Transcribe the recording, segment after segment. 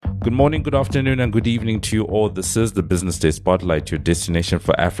Good morning, good afternoon, and good evening to you all. This is the Business Day Spotlight, your destination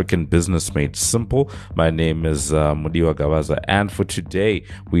for African business made simple. My name is Mudiwa Gawaza, and for today,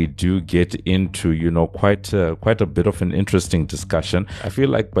 we do get into, quite a bit of an interesting discussion. I feel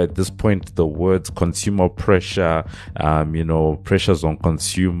like by this point, the words consumer pressure, pressures on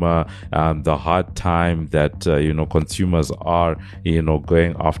consumer, the hard time that, consumers are,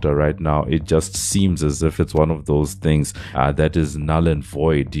 going after right now, it just seems as if it's one of those things that is null and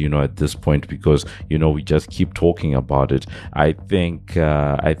void, at this point, because we just keep talking about it. I think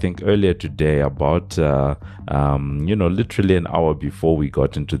earlier today, about literally an hour before we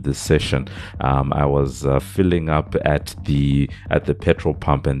got into this session, I was filling up at the petrol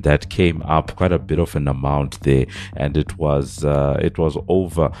pump, and that came up quite a bit of an amount there, and it was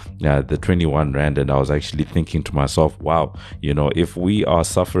over the 21 rand, and I was actually thinking to myself, wow, if we are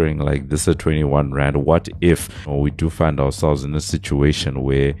suffering like this at 21 rand, what if we do find ourselves in a situation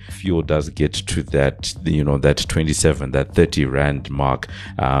where fuel does get to that, that 27, that 30 rand mark,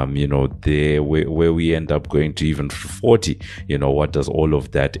 there where we end up going to even 40, what does all of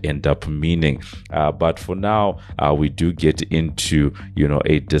that end up meaning? But for now, we do get into,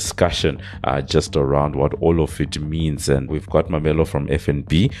 a discussion just around what all of it means. And we've got Mamelo from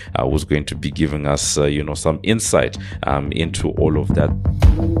FNB, who's going to be giving us, some insight into all of that.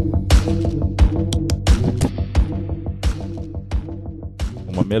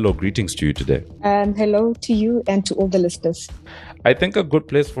 Mamelo, greetings to you today. Hello to you and to all the listeners. I think a good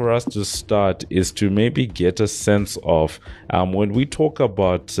place for us to start is to maybe get a sense of when we talk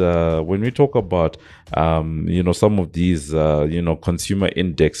about some of these consumer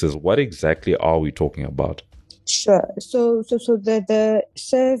indexes. What exactly are we talking about? Sure. So the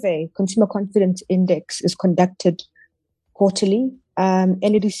survey, Consumer Confidence Index, is conducted quarterly, and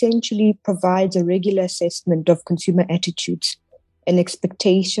it essentially provides a regular assessment of consumer attitudes and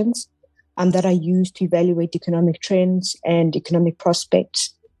expectations that are used to evaluate economic trends and economic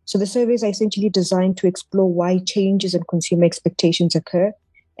prospects. So the surveys are essentially designed to explore why changes in consumer expectations occur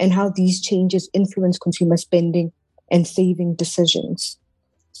and how these changes influence consumer spending and saving decisions.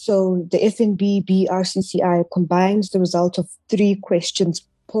 So the FNB BRCCI combines the result of 3 questions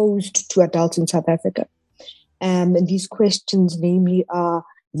posed to adults in South Africa. And these questions, namely, are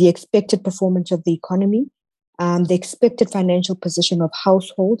the expected performance of the economy, the expected financial position of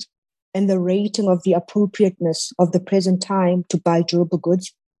households, and the rating of the appropriateness of the present time to buy durable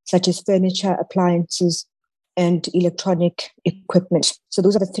goods, such as furniture, appliances, and electronic equipment. So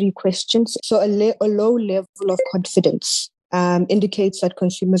those are the 3 questions. So a low level of confidence indicates that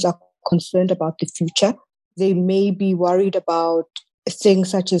consumers are concerned about the future. They may be worried about things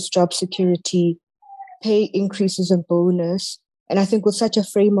such as job security, pay increases and bonus. And I think with such a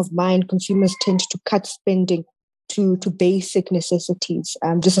frame of mind, consumers tend to cut spending to basic necessities,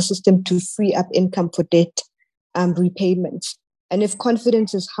 just a system to free up income for debt repayments. And if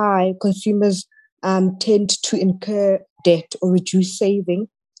confidence is high, consumers tend to incur debt or reduce saving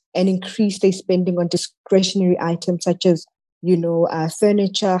and increase their spending on discretionary items such as,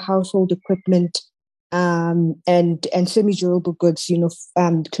 furniture, household equipment, and semi-durable goods,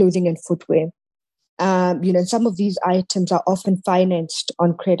 clothing and footwear. Some of these items are often financed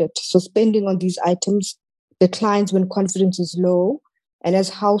on credit. So spending on these items declines when confidence is low, and as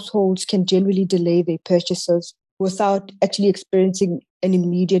households can generally delay their purchases without actually experiencing an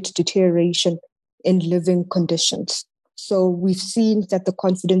immediate deterioration in living conditions. So we've seen that the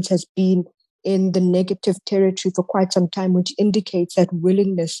confidence has been in the negative territory for quite some time, which indicates that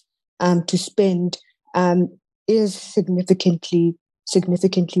willingness to spend is significantly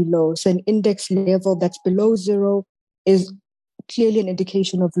low. So an index level that's below 0 is clearly an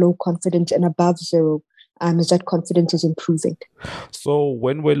indication of low confidence, and above 0 is that confidence is improving. So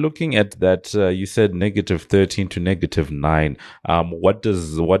when we're looking at that, you said -13 to -9. What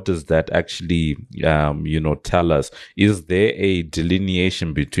does that actually, tell us? Is there a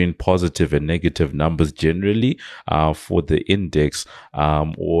delineation between positive and negative numbers generally for the index,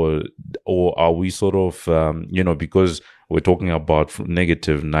 or are we sort of, because we're talking about from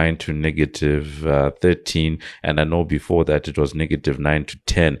 -9 to -13, and I know before that it was -9 to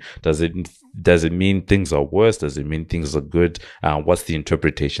 10. Does it mean things are worse? Does it mean things are good? What's the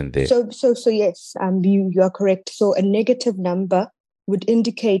interpretation there? So yes, you are correct. So a negative number would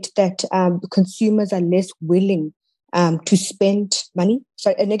indicate that consumers are less willing to spend money.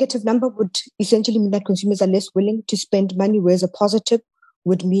 So a negative number would essentially mean that consumers are less willing to spend money, whereas a positive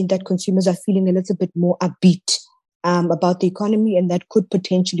would mean that consumers are feeling a little bit more upbeat about the economy, and that could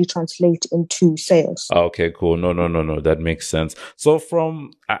potentially translate into sales. Okay, cool. No. That makes sense. So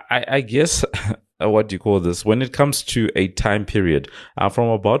I guess what do you call this? When it comes to a time period, from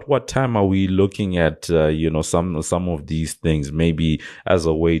about what time are we looking at, some of these things, maybe as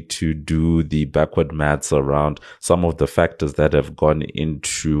a way to do the backward maths around some of the factors that have gone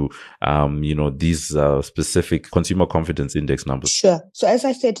into, these specific consumer confidence index numbers? Sure. So as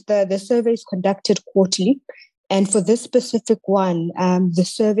I said, the survey is conducted quarterly. And for this specific one, the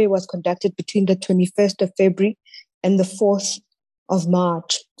survey was conducted between the 21st of February and the 4th of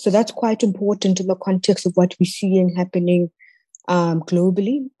March. So that's quite important in the context of what we're seeing happening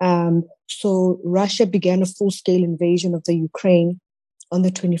globally. So Russia began a full-scale invasion of the Ukraine on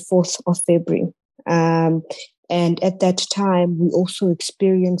the 24th of February. And at that time, we also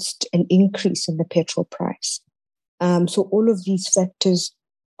experienced an increase in the petrol price. So all of these factors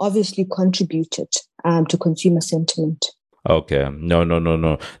obviously contributed to consumer sentiment. Okay.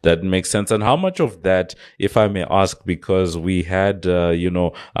 No. That makes sense. And how much of that, if I may ask, because we had,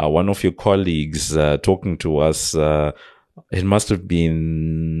 one of your colleagues talking to us, it must have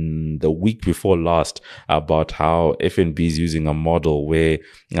been the week before last, about how FNB is using a model where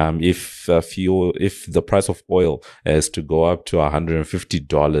if the price of oil is to go up to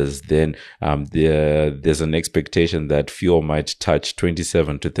 $150, then there's an expectation that fuel might touch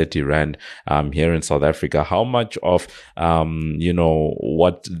 27 to 30 rand here in South Africa. How much of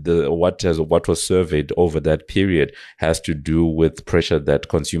what was surveyed over that period has to do with pressure that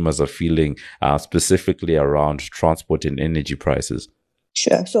consumers are feeling, specifically around transport and energy prices?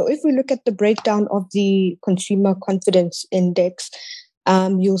 Sure. So if we look at the breakdown of the consumer confidence index,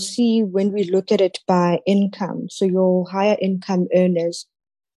 you'll see when we look at it by income, so your higher income earners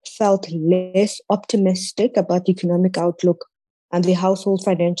felt less optimistic about the economic outlook and the household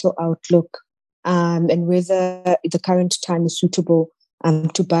financial outlook, and whether the current time is suitable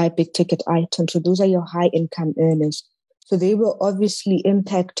to buy big ticket items. So those are your high income earners. So they were obviously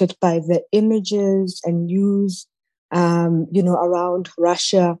impacted by the images and news around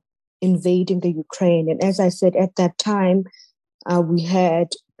Russia invading the Ukraine. And as I said, at that time, we had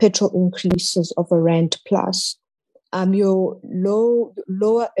petrol increases of R1 plus. Your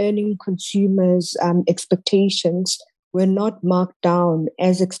lower earning consumers' expectations were not marked down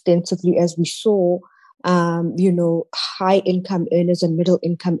as extensively as we saw, high income earners and middle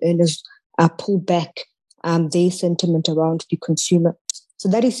income earners pull back their sentiment around the consumer. So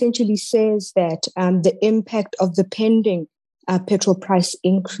that essentially says that the impact of the pending petrol price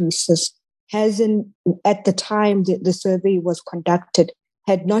increases hasn't, at the time the survey was conducted,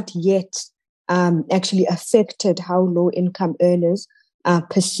 had not yet actually affected how low-income earners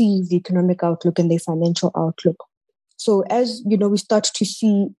perceive the economic outlook and their financial outlook. So as we start to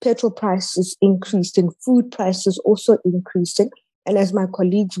see petrol prices increasing, food prices also increasing, and as my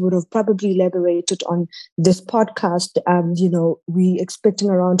colleagues would have probably elaborated on this podcast, we're expecting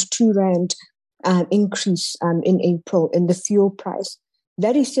around 2 rand increase in April in the fuel price.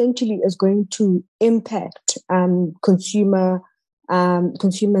 That essentially is going to impact consumers'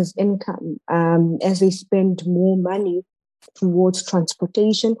 income as they spend more money towards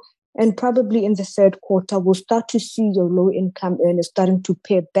transportation. And probably in the third quarter, we'll start to see your low-income earners starting to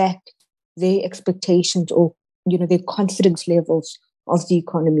pare back their expectations or their confidence levels of the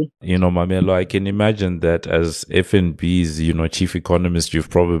economy. Mamelo, I can imagine that as FNB's, chief economist,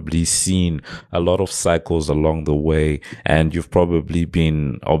 you've probably seen a lot of cycles along the way, and you've probably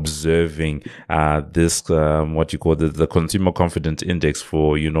been observing this, what you call the consumer confidence index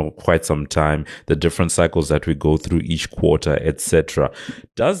for, quite some time, the different cycles that we go through each quarter, etc.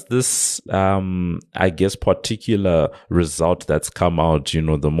 Does this, particular result that's come out,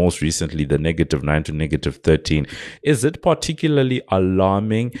 the most recently, the -9 to -13, is it particularly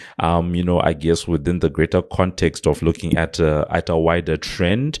alarming, within the greater context of looking at a wider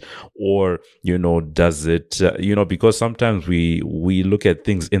trend? Or, does it, because sometimes we look at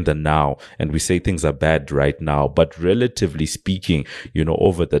things in the now and we say things are bad right now, but relatively speaking,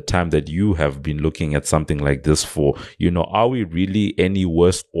 over the time that you have been looking at something like this for, are we really any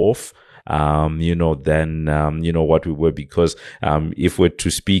worse off than what we were? Because if we're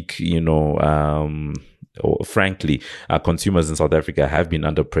to speak, frankly, consumers in South Africa have been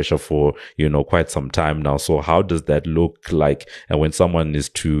under pressure for, quite some time now. So how does that look like when someone is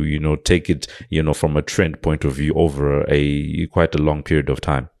to, take it, from a trend point of view over quite a long period of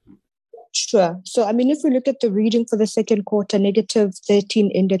time? Sure. So, if we look at the reading for the second quarter, -13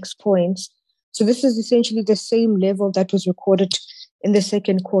 index points. So this is essentially the same level that was recorded in the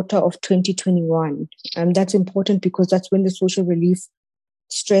second quarter of 2021. That's important because that's when the social relief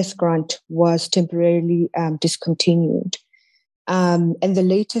stress grant was temporarily discontinued. And the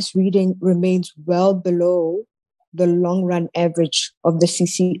latest reading remains well below the long run average of the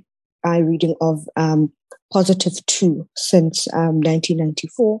reading of +2 since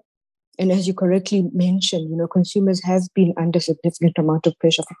 1994. And as you correctly mentioned, consumers have been under significant amount of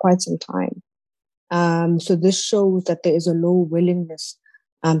pressure for quite some time. So this shows that there is a low willingness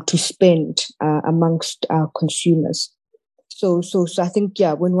to spend amongst consumers. So I think,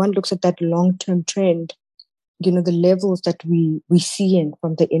 when one looks at that long-term trend, the levels that we see in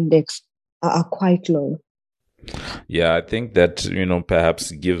from the index are quite low. Yeah, I think that,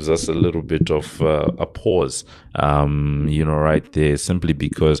 perhaps gives us a little bit of a pause, right there, simply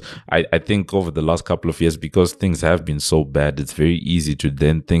because I think over the last couple of years, because things have been so bad, it's very easy to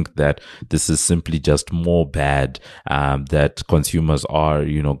then think that this is simply just more bad that consumers are,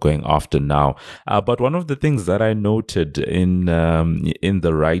 going after now. But one of the things that I noted in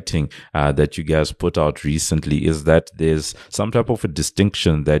the writing that you guys put out recently is that there's some type of a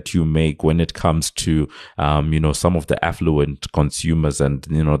distinction that you make when it comes to some of the affluent consumers and,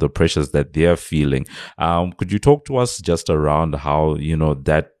 the pressures that they're feeling. Could you talk to us just around how,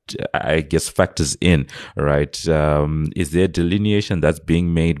 that, I guess, factors in, right? Is there a delineation that's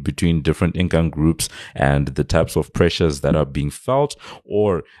being made between different income groups and the types of pressures that are being felt?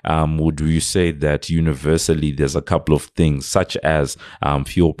 Or would you say that universally there's a couple of things, such as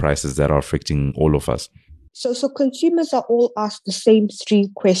fuel prices, that are affecting all of us? So consumers are all asked the same 3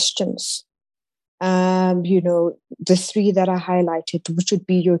 questions. The 3 that I highlighted, which would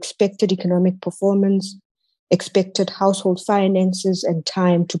be your expected economic performance, expected household finances, and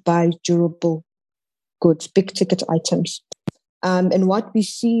time to buy durable goods, big ticket items. And what we're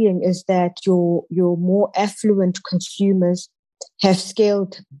seeing is that your more affluent consumers have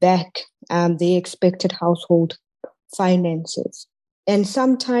scaled back their expected household finances. And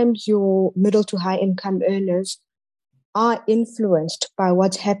sometimes your middle to high income earners are influenced by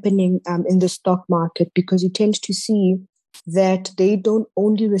what's happening in the stock market, because you tend to see that they don't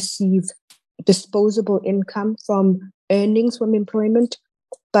only receive disposable income from earnings from employment,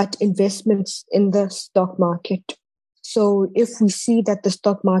 but investments in the stock market. So if we see that the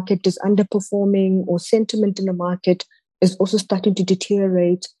stock market is underperforming, or sentiment in the market is also starting to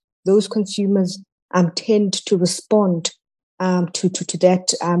deteriorate, those consumers tend to respond to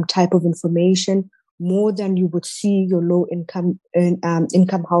that type of information more than you would see your low income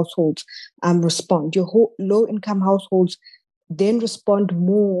households respond. Your low income households then respond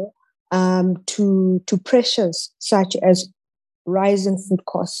more to pressures such as rising food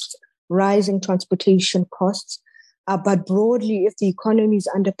costs, rising transportation costs. But broadly, if the economy is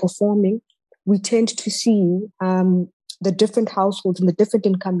underperforming, we tend to see the different households and the different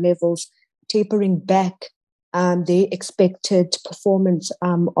income levels tapering back their expected performance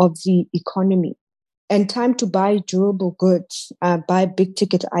of the economy. And time to buy durable goods, buy big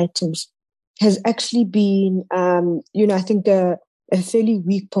ticket items, has actually been, I think a fairly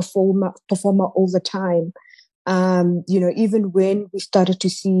weak performer over time. Even when we started to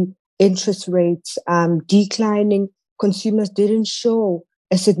see interest rates declining, consumers didn't show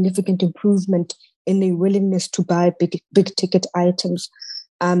a significant improvement in their willingness to buy big ticket items.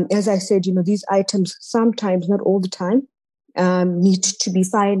 As I said, these items sometimes, not all the time, need to be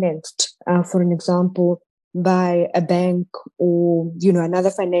financed, for an example, by a bank or, another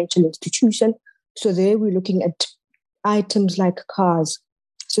financial institution. So there we're looking at items like cars.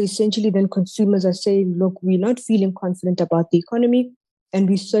 So essentially then consumers are saying, look, we're not feeling confident about the economy, and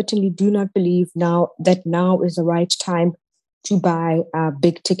we certainly do not believe now is the right time to buy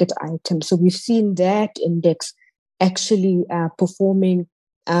big ticket items. So we've seen that index actually performing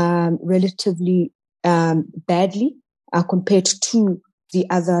relatively badly compared to the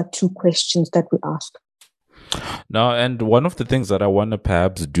other 2 questions that we asked. Now, and one of the things that I want to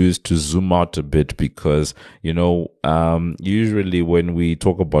perhaps do is to zoom out a bit, because usually when we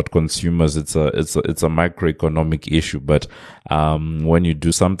talk about consumers, it's a microeconomic issue. But when you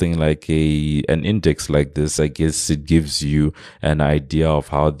do something like an index like this, I guess it gives you an idea of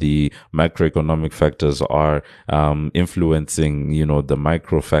how the macroeconomic factors are influencing, the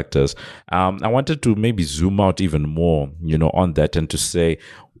micro factors. I wanted to maybe zoom out even more, on that, and to say,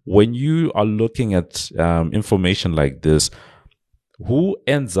 when you are looking at information like this, who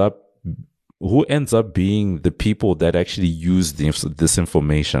ends up being the people that actually use this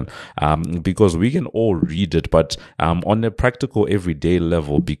information? Because we can all read it, but on a practical everyday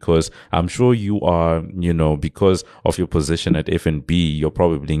level, because I'm sure you are, because of your position at FNB, you're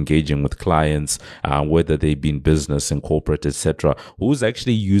probably engaging with clients, whether they be in business, in corporate, etc. Who's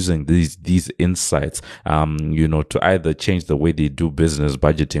actually using these insights, to either change the way they do business,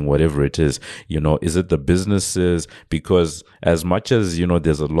 budgeting, whatever it is? Is it the businesses? Because as much as,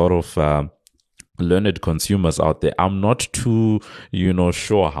 there's a lot of learned consumers out there, I'm not too,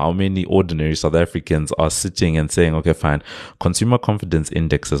 sure how many ordinary South Africans are sitting and saying, okay, fine, consumer confidence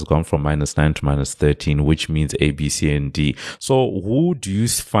index has gone from -9 to -13, which means A, B, C, and D. So who do you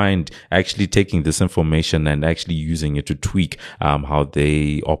find actually taking this information and actually using it to tweak how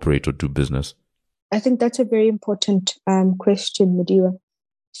they operate or do business? I think that's a very important question, Mudiwa.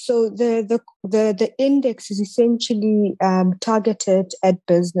 So the index is essentially targeted at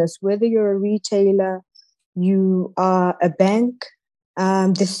business, whether you're a retailer, you are a bank,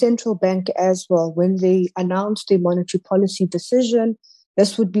 the central bank as well. When they announce their monetary policy decision,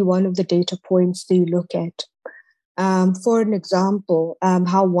 this would be one of the data points they look at. For an example,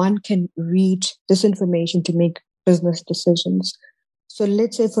 how one can read this information to make business decisions. So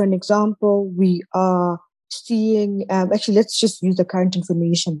let's say, for an example, we are seeing, actually, let's just use the current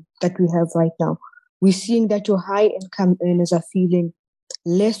information that we have right now. We're seeing that your high income earners are feeling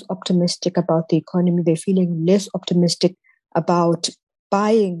less optimistic about the economy. They're feeling less optimistic about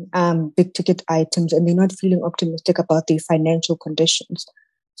buying big ticket items, and they're not feeling optimistic about their financial conditions.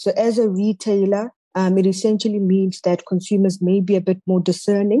 So as a retailer, it essentially means that consumers may be a bit more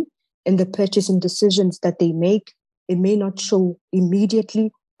discerning in the purchasing decisions that they make. It may not show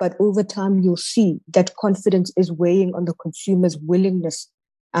immediately, but over time, you'll see that confidence is weighing on the consumer's willingness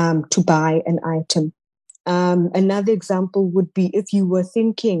to buy an item. Another example would be if you were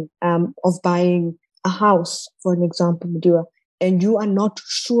thinking of buying a house, for an example, Mudiwa, and you are not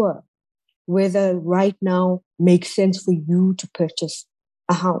sure whether right now makes sense for you to purchase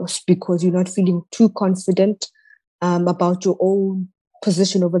a house because you're not feeling too confident about your own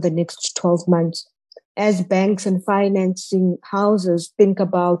position over the next 12 months. As banks and financing houses think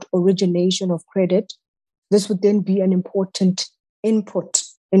about origination of credit, this would then be an important input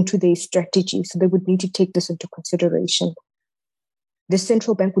into their strategy. So they would need to take this into consideration. The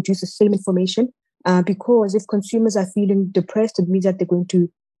central bank would use the same information because if consumers are feeling depressed, it means that they're going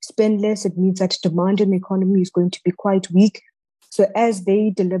to spend less. It means that demand in the economy is going to be quite weak. So as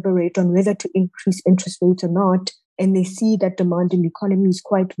they deliberate on whether to increase interest rates or not, and they see that demand in the economy is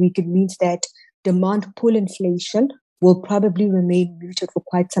quite weak, it means that demand pull inflation will probably remain muted for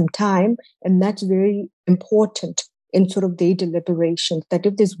quite some time. And that's very important in sort of their deliberations, that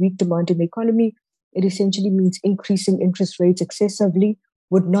if there's weak demand in the economy, it essentially means increasing interest rates excessively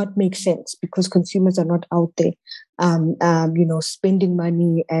would not make sense because consumers are not out there, spending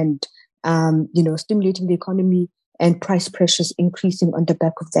money and, stimulating the economy and price pressures increasing on the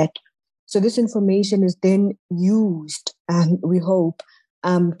back of that. So this information is then used, we hope,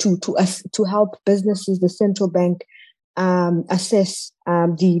 to help businesses, the central bank, assess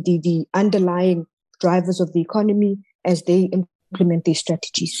the underlying drivers of the economy as they implement these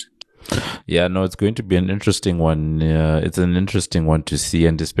strategies. Yeah, no, it's going to be an interesting one. It's an interesting one to see,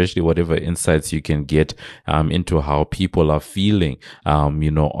 and especially whatever insights you can get into how people are feeling,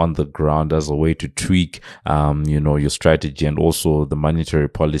 on the ground as a way to tweak, your strategy, and also the monetary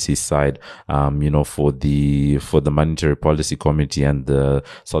policy side, for the Monetary Policy Committee and the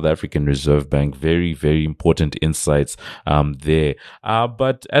South African Reserve Bank. Very, very important insights there.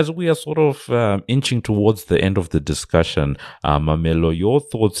 But as we are sort of inching towards the end of the discussion, Mamelo, your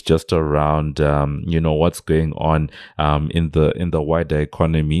thoughts just around what's going on in the wider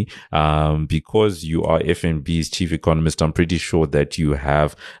economy, because you are FNB's chief economist. I'm pretty sure that you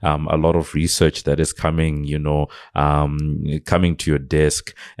have a lot of research that is coming to your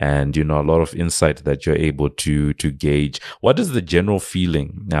desk, and a lot of insight that you're able to gauge. What is the general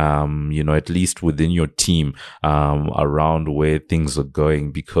feeling, at least within your team, around where things are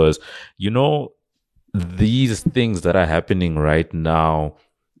going? Because these things that are happening right now,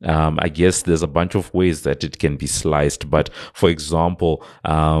 I guess there's a bunch of ways that it can be sliced. But for example,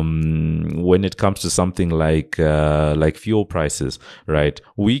 when it comes to something like fuel prices, right?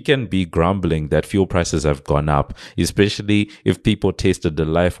 We can be grumbling that fuel prices have gone up, especially if people tasted the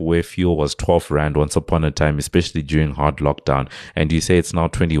life where fuel was 12 Rand once upon a time, especially during hard lockdown. And you say it's now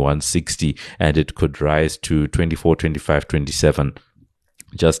 21.60 and it could rise to 24, 25, 27.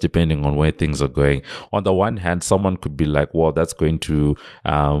 Just depending on where things are going. On the one hand, someone could be like, well, that's going to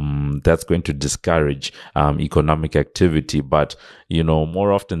discourage economic activity. But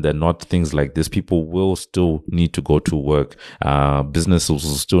more often than not, things like this, people will still need to go to work. Businesses will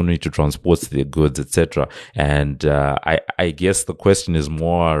still need to transport their goods, etc. And I guess the question is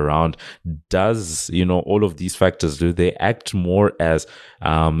more around, does all of these factors, do they act more as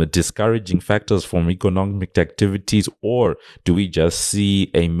discouraging factors from economic activities, or do we just see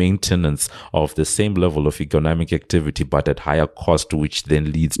simply a maintenance of the same level of economic activity, but at higher cost, which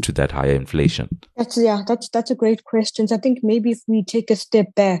then leads to that higher inflation? That's a great question. So I think maybe if we take a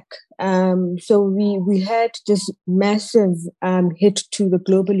step back, so we had this massive hit to the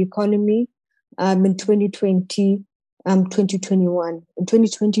global economy in 2020, 2021. In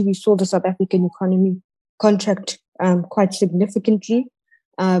 2020, we saw the South African economy contract quite significantly,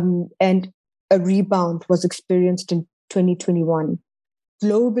 and a rebound was experienced in 2021.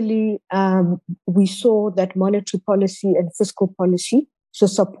 Globally, we saw that monetary policy and fiscal policy, so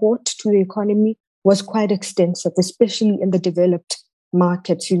support to the economy, was quite extensive, especially in the developed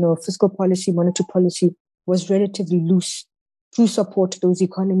markets. Fiscal policy, monetary policy was relatively loose to support those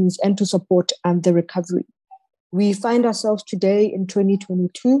economies and to support the recovery. We find ourselves today in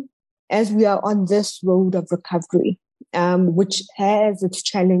 2022 as we are on this road of recovery, which has its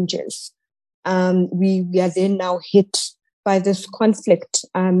challenges. We are then now hit by this conflict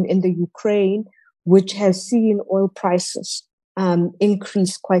in the Ukraine, which has seen oil prices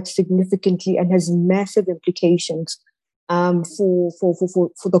increase quite significantly and has massive implications for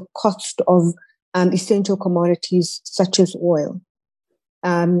the cost of essential commodities such as oil.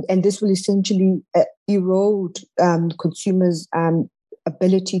 And this will essentially erode consumers'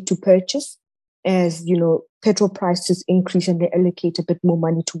 ability to purchase as, petrol prices increase and they allocate a bit more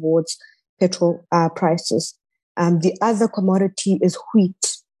money towards petrol prices. The other commodity is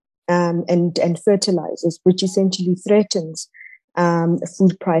wheat and fertilizers, which essentially threatens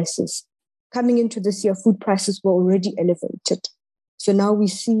food prices. Coming into this year, food prices were already elevated. So now we're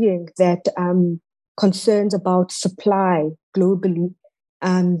seeing that concerns about supply globally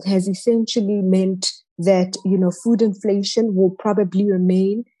has essentially meant that, food inflation will probably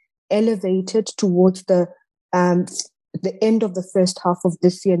remain elevated towards the end of the first half of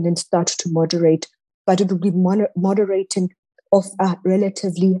this year and then start to moderate. But it will be moderating off a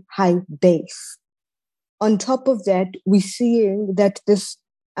relatively high base. On top of that, we're seeing that this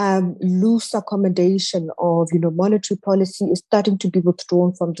loose accommodation of monetary policy is starting to be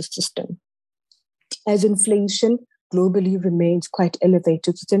withdrawn from the system. As inflation globally remains quite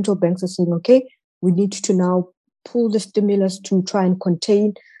elevated, so central banks are saying, okay, we need to now pull the stimulus to try and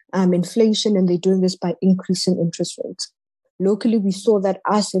contain inflation, and they're doing this by increasing interest rates. Locally, we saw that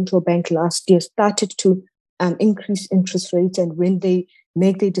our central bank last year started to increase interest rates. And when they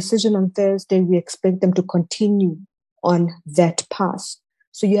make their decision on Thursday, we expect them to continue on that path.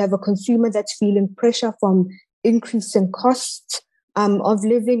 So you have a consumer that's feeling pressure from increasing costs of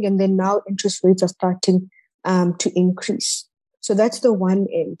living, and then now interest rates are starting to increase. So that's the one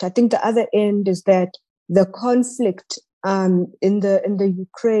end. I think the other end is that the conflict in the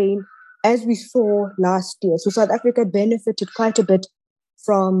Ukraine, as we saw last year. So South Africa benefited quite a bit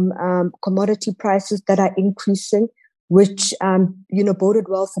from commodity prices that are increasing, which boded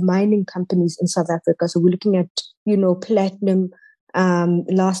well for mining companies in South Africa. So we're looking at platinum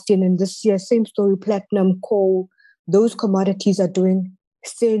last year and this year, same story: platinum, coal. Those commodities are doing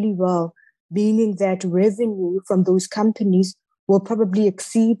fairly well, meaning that revenue from those companies will probably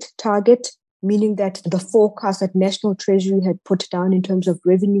exceed target, meaning that the forecast that National Treasury had put down in terms of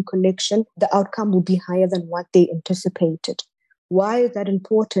revenue collection, the outcome will be higher than what they anticipated. Why is that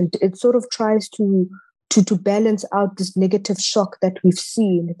important? It sort of tries to balance out this negative shock that we've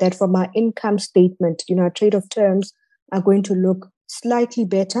seen, that from our income statement, our trade of terms are going to look slightly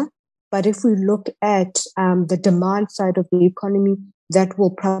better. But if we look at the demand side of the economy, that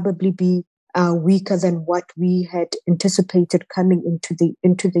will probably be weaker than what we had anticipated coming into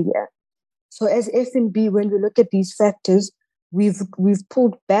the year. So as FNB, when we look at these factors, we've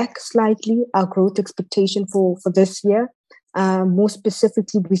pulled back slightly our growth expectation for this year. More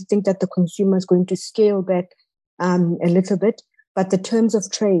specifically, we think that the consumer is going to scale back a little bit. But the terms of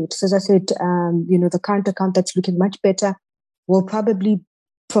trade, so as I said, the current account that's looking much better will probably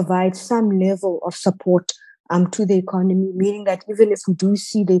provide some level of support to the economy, meaning that even if we do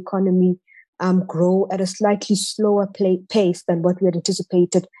see the economy grow at a slightly slower pace than what we had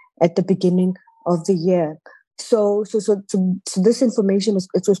anticipated at the beginning of the year. So this information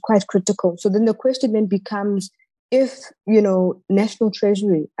was quite critical. So then the question then becomes, if National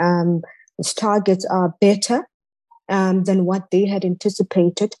Treasury its targets are better than what they had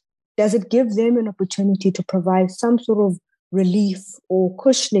anticipated, does it give them an opportunity to provide some sort of relief or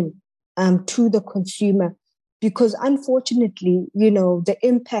cushioning to the consumer? Because unfortunately, the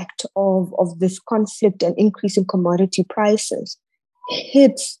impact of this conflict and increase in commodity prices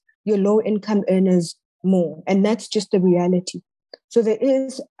hits your low-income earners more. And that's just the reality. So there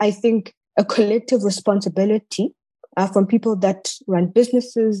is, I think, a collective responsibility from people that run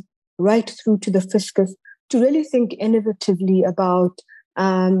businesses right through to the fiscus to really think innovatively about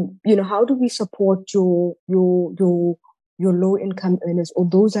How do we support your low income earners or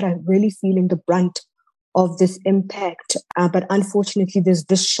those that are really feeling the brunt of this impact? But unfortunately, there's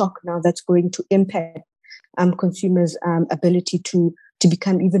this shock now that's going to impact consumers' ability to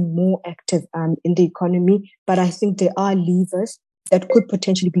become even more active in the economy. But I think there are levers that could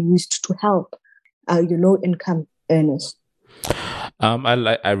potentially be used to help your low income earners.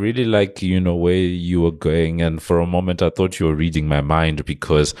 I really like, where you were going. And for a moment, I thought you were reading my mind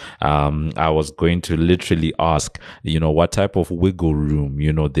because, I was going to literally ask, what type of wiggle room,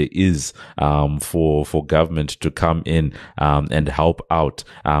 there is, for government to come in, and help out,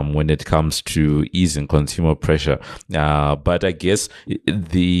 when it comes to easing consumer pressure. But I guess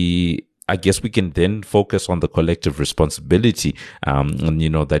we can then focus on the collective responsibility,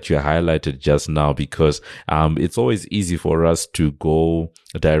 that you highlighted just now, because it's always easy for us to go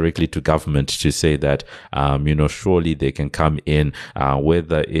directly to government to say that, surely they can come in,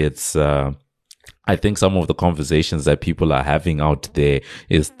 whether it's I think some of the conversations that people are having out there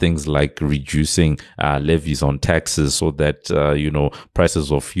is things like reducing levies on taxes so that,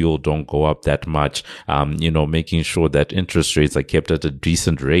 prices of fuel don't go up that much, making sure that interest rates are kept at a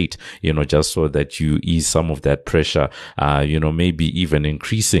decent rate, just so that you ease some of that pressure, maybe even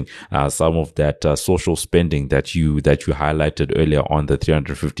increasing some of that social spending that you highlighted earlier on, the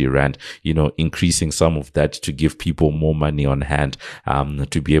 350 Rand, increasing some of that to give people more money on hand,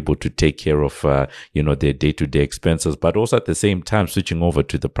 to be able to take care of their day-to-day expenses, but also at the same time switching over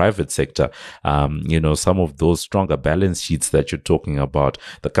to the private sector. Some of those stronger balance sheets that you're talking about,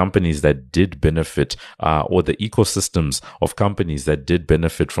 the companies that did benefit, or the ecosystems of companies that did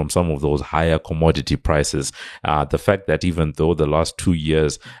benefit from some of those higher commodity prices. The fact that even though the last 2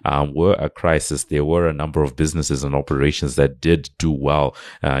 years were a crisis, there were a number of businesses and operations that did do well,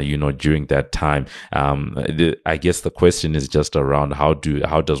 during that time. I guess the question is just around how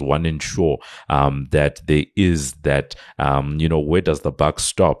does one ensure that there is that, where does the buck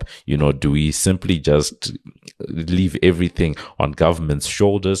stop? Do we simply just leave everything on government's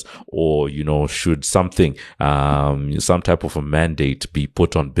shoulders, or, should something, some type of a mandate be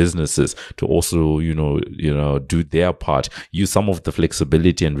put on businesses to also, do their part, use some of the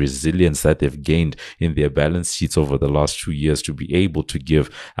flexibility and resilience that they've gained in their balance sheets over the last 2 years to be able to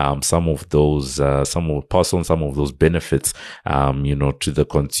give, some of those, pass on some of those benefits, to the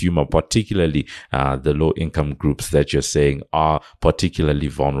consumer, particularly the low income groups that you're saying are particularly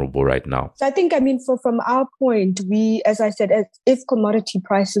vulnerable right now? So I think, from our point, as I said, if commodity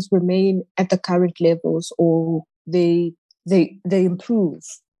prices remain at the current levels or they improve,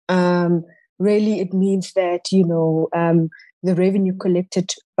 really it means that, the revenue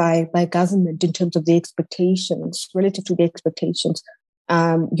collected by government in terms of the expectations, relative to the expectations,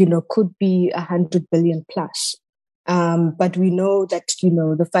 could be 100 billion plus. But we know that,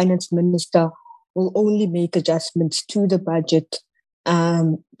 the finance minister will only make adjustments to the budget,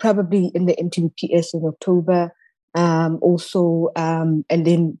 probably in the MTBPS in October, and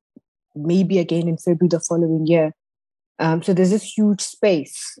then maybe again in February the following year. So there's this huge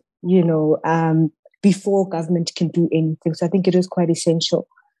space, before government can do anything. So I think it is quite essential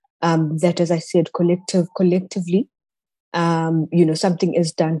that, as I said, collectively, something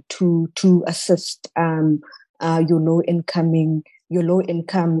is done to assist your low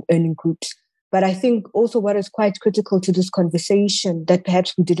income earning groups. But I think also what is quite critical to this conversation that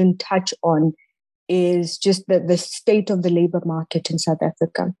perhaps we didn't touch on is just the state of the labor market in South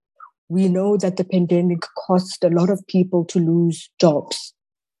Africa. We know that the pandemic caused a lot of people to lose jobs.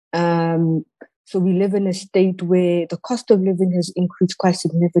 So we live in a state where the cost of living has increased quite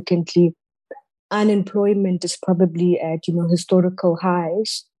significantly. Unemployment is probably at, historical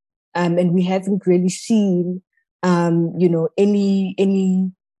highs. And we haven't really seen,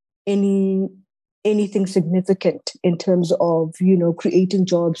 anything significant in terms of, creating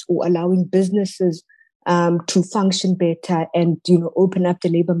jobs or allowing businesses to function better and, open up the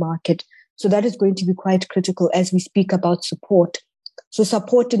labor market. So that is going to be quite critical as we speak about support. So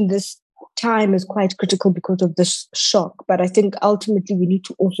support in this time is quite critical because of this shock. But I think ultimately we need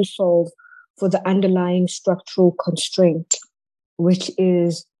to also solve for the underlying structural constraint, which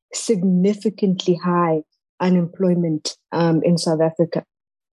is significantly high unemployment in South Africa.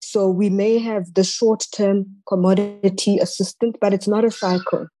 So we may have the short-term commodity assistance, but it's not a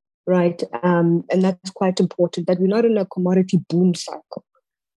cycle, right? And that's quite important, that we're not in a commodity boom cycle.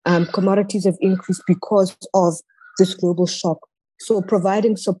 Commodities have increased because of this global shock. So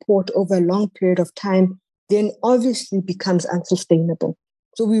providing support over a long period of time then obviously becomes unsustainable.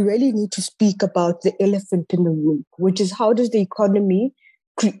 So we really need to speak about the elephant in the room, which is how does the economy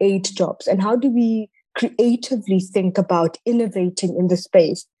create jobs? And how do we creatively think about innovating in the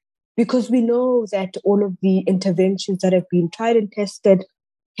space, because we know that all of the interventions that have been tried and tested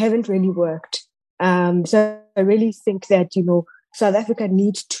haven't really worked. So I really think that, South Africa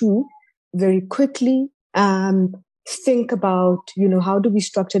needs to very quickly think about, how do we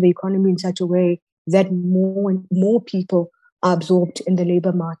structure the economy in such a way that more and more people are absorbed in the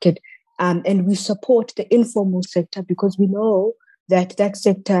labor market. And we support the informal sector, because we know that that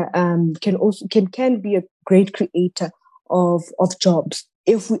sector can be a great creator of jobs.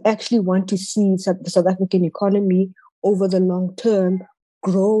 If we actually want to see the South African economy over the long term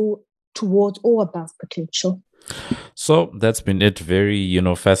grow towards or above potential. So that's been it. Very,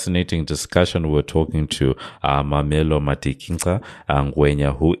 fascinating discussion. We're talking to Mamelo Matikinca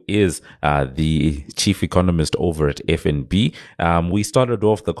Ngwenya, who is the chief economist over at FNB. We started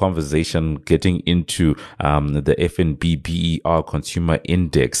off the conversation getting into the FNB BER Consumer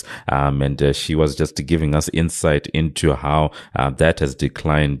Index, and she was just giving us insight into how that has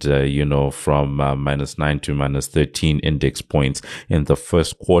declined, from -9 to -13 index points in the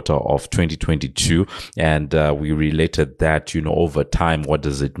first quarter of 2022, and we related that, over time. What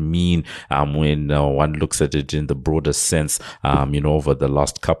does it mean when one looks at it in the broader sense, over the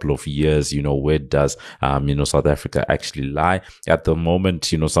last couple of years, where does, South Africa actually lie at the moment?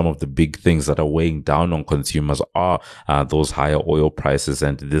 Some of the big things that are weighing down on consumers are those higher oil prices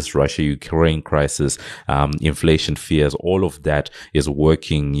and this Russia-Ukraine crisis, inflation fears. All of that is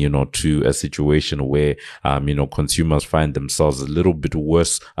working, to a situation where, consumers find themselves a little bit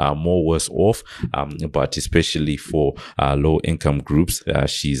more worse off, but especially for low income groups.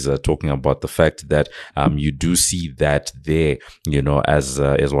 She's talking about the fact that you do see that there, as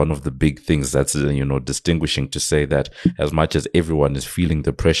one of the big things that's, distinguishing, to say that as much as everyone is feeling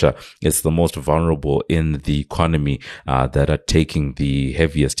the pressure, it's the most vulnerable in the economy that are taking the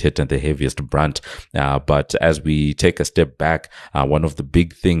heaviest hit and the heaviest brunt. But as we take a step back, one of the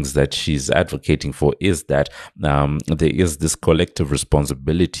big things that she's advocating for is that there is this collective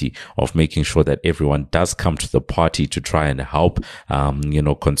responsibility of making sure that everyone does come to the party to try and help,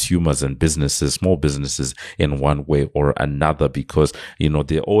 consumers and businesses, small businesses, in one way or another, because,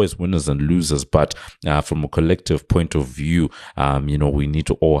 they're always winners and losers. But from a collective point of view, we need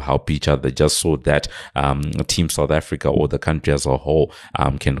to all help each other, just so that Team South Africa, or the country as a whole,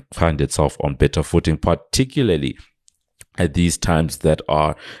 can find itself on better footing, particularly at these times that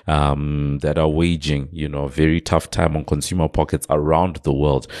are waging, a very tough time on consumer pockets around the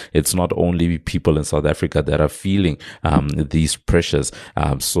world. It's not only people in South Africa that are feeling these pressures.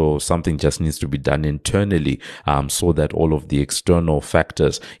 So something just needs to be done internally, so that all of the external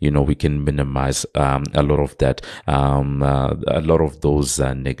factors, we can minimize a lot of that, a lot of those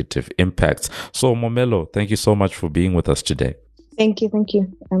negative impacts. So Mamelo, thank you so much for being with us today. Thank you,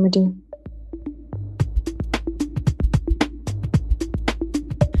 Amadi.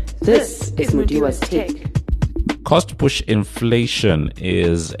 This is Mudiwa's Take. Cost push inflation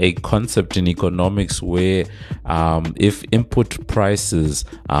is a concept in economics where if input prices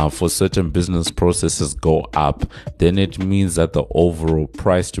for certain business processes go up, then it means that the overall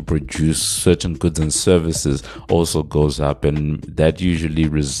price to produce certain goods and services also goes up, and that usually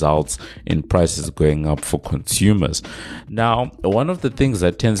results in prices going up for consumers. Now, one of the things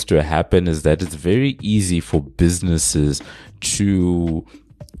that tends to happen is that it's very easy for businesses to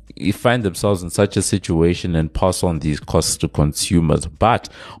find themselves in such a situation and pass on these costs to consumers. But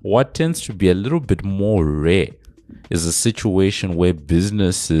what tends to be a little bit more rare is a situation where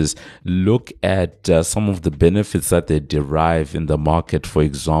businesses look at some of the benefits that they derive in the market. For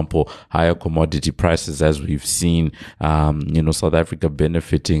example, higher commodity prices, as we've seen, South Africa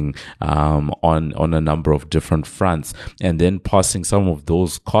benefiting on a number of different fronts, and then passing some of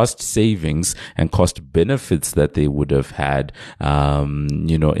those cost savings and cost benefits that they would have had,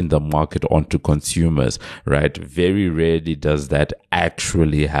 in the market onto consumers, right? Very rarely does that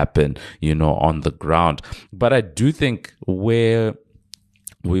actually happen, on the ground. But I do think where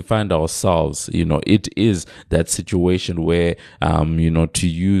we find ourselves, it is that situation where, to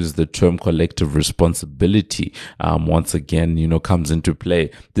use the term collective responsibility, once again, comes into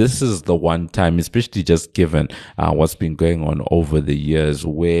play. This is the one time, especially just given what's been going on over the years,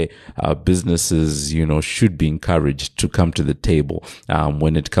 where businesses, should be encouraged to come to the table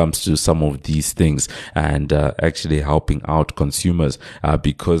when it comes to some of these things, and actually helping out consumers,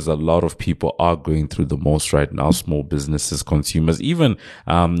 because a lot of people are going through the most right now, small businesses, consumers, even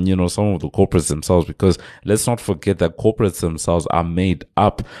some of the corporates themselves, because let's not forget that corporates themselves are made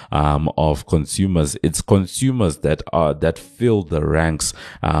up of consumers. It's consumers that fill the ranks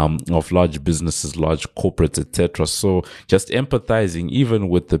of large businesses, large corporates, etc. So just empathizing even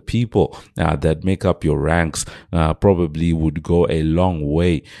with the people that make up your ranks probably would go a long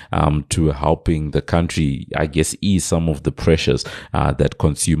way to helping the country, I guess, ease some of the pressures that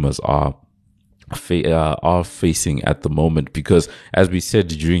consumers are facing at the moment. Because as we said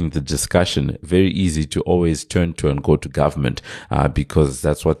during the discussion, very easy to always turn to and go to government because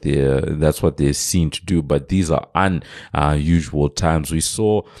that's what they're seen to do. But these are unusual times. We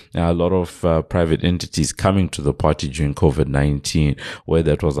saw a lot of private entities coming to the party during COVID-19, where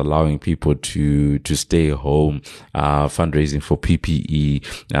that was allowing people to stay home, fundraising for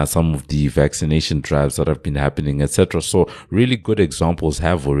PPE, some of the vaccination drives that have been happening, etc. So really good examples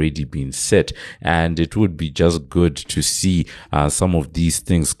have already been set. And it would be just good to see some of these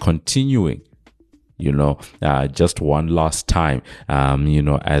things continuing, just one last time,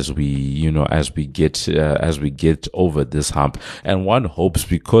 as we get over this hump. And one hopes,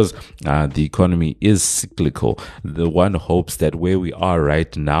 because the economy is cyclical, one hopes that where we are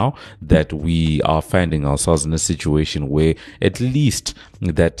right now, that we are finding ourselves in a situation where at least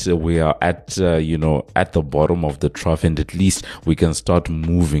that we are at the bottom of the trough, and at least we can start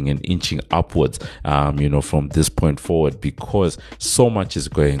moving and inching upwards, from this point forward, because so much is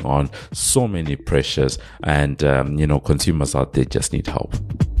going on, so many pressures, and consumers out there just need help.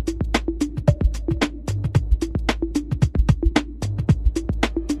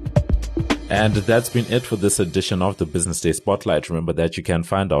 And that's been it for this edition of the Business Day Spotlight. Remember that you can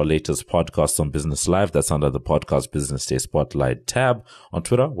find our latest podcast on Business Live. That's under the podcast Business Day Spotlight tab. On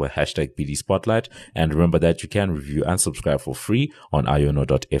Twitter, we're #BD Spotlight. And remember that you can review and subscribe for free on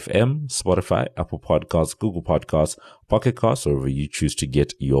iono.fm, Spotify, Apple Podcasts, Google Podcasts, Pocket Casts, or wherever you choose to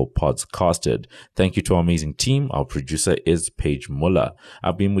get your pods casted. Thank you to our amazing team. Our producer is Paige Muller.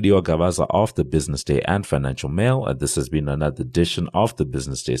 I've been Mudiwa Gavaza of the Business Day and Financial Mail, and this has been another edition of the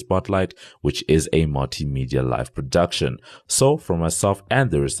Business Day Spotlight, which is a multimedia live production. So from myself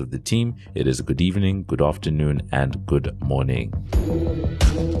and the rest of the team, it is good evening, good afternoon, and good morning.